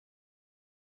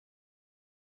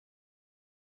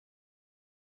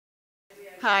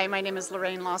Hi, my name is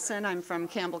Lorraine Lawson. I'm from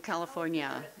Campbell,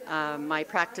 California.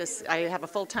 I have a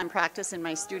full-time practice in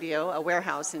my studio, a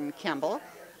warehouse in Campbell,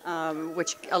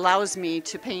 which allows me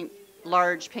to paint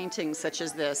large paintings such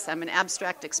as this. I'm an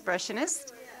abstract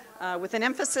expressionist with an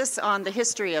emphasis on the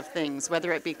history of things,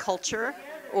 whether it be culture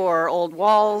or old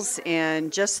walls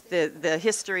and just the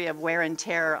history of wear and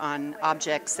tear on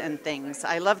objects and things.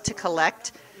 I love to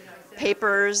collect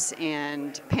papers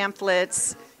and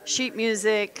pamphlets, sheet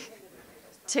music,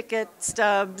 ticket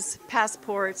stubs,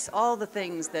 passports, all the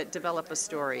things that develop a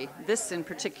story. This in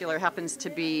particular happens to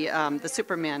be the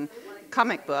Superman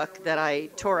comic book that I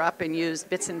tore up and used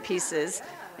bits and pieces.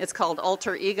 It's called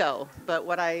Alter Ego, but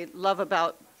what I love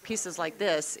about pieces like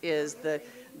this is the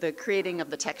creating of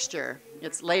the texture.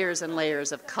 It's layers and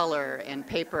layers of color and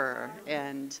paper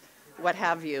and what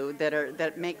have you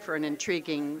that make for an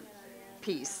intriguing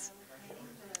piece.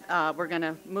 We're going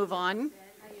to move on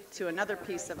to another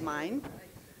piece of mine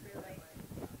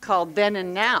called Then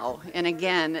and Now, and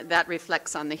again, that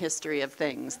reflects on the history of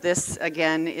things. This,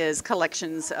 again, is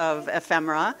collections of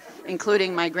ephemera,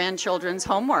 including my grandchildren's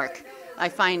homework. I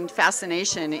find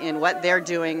fascination in what they're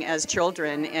doing as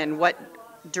children and what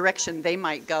direction they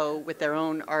might go with their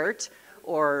own art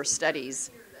or studies.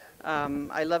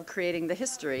 I love creating the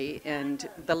history and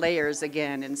the layers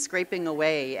again, and scraping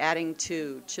away, adding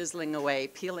to, chiseling away,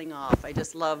 peeling off. I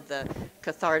just love the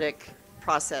cathartic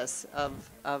process of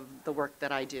the work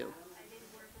that I do.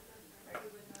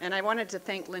 And I wanted to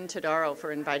thank Lynn Todaro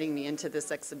for inviting me into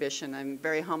this exhibition. I'm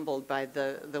very humbled by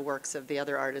the works of the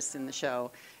other artists in the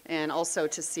show, and also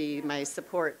to see my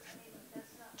support,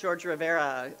 George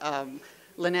Rivera,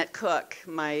 Lynette Cook,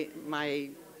 my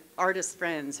artist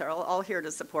friends are all here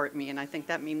to support me, and I think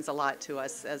that means a lot to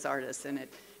us as artists, and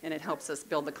it helps us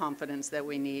build the confidence that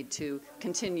we need to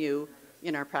continue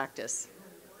in our practice.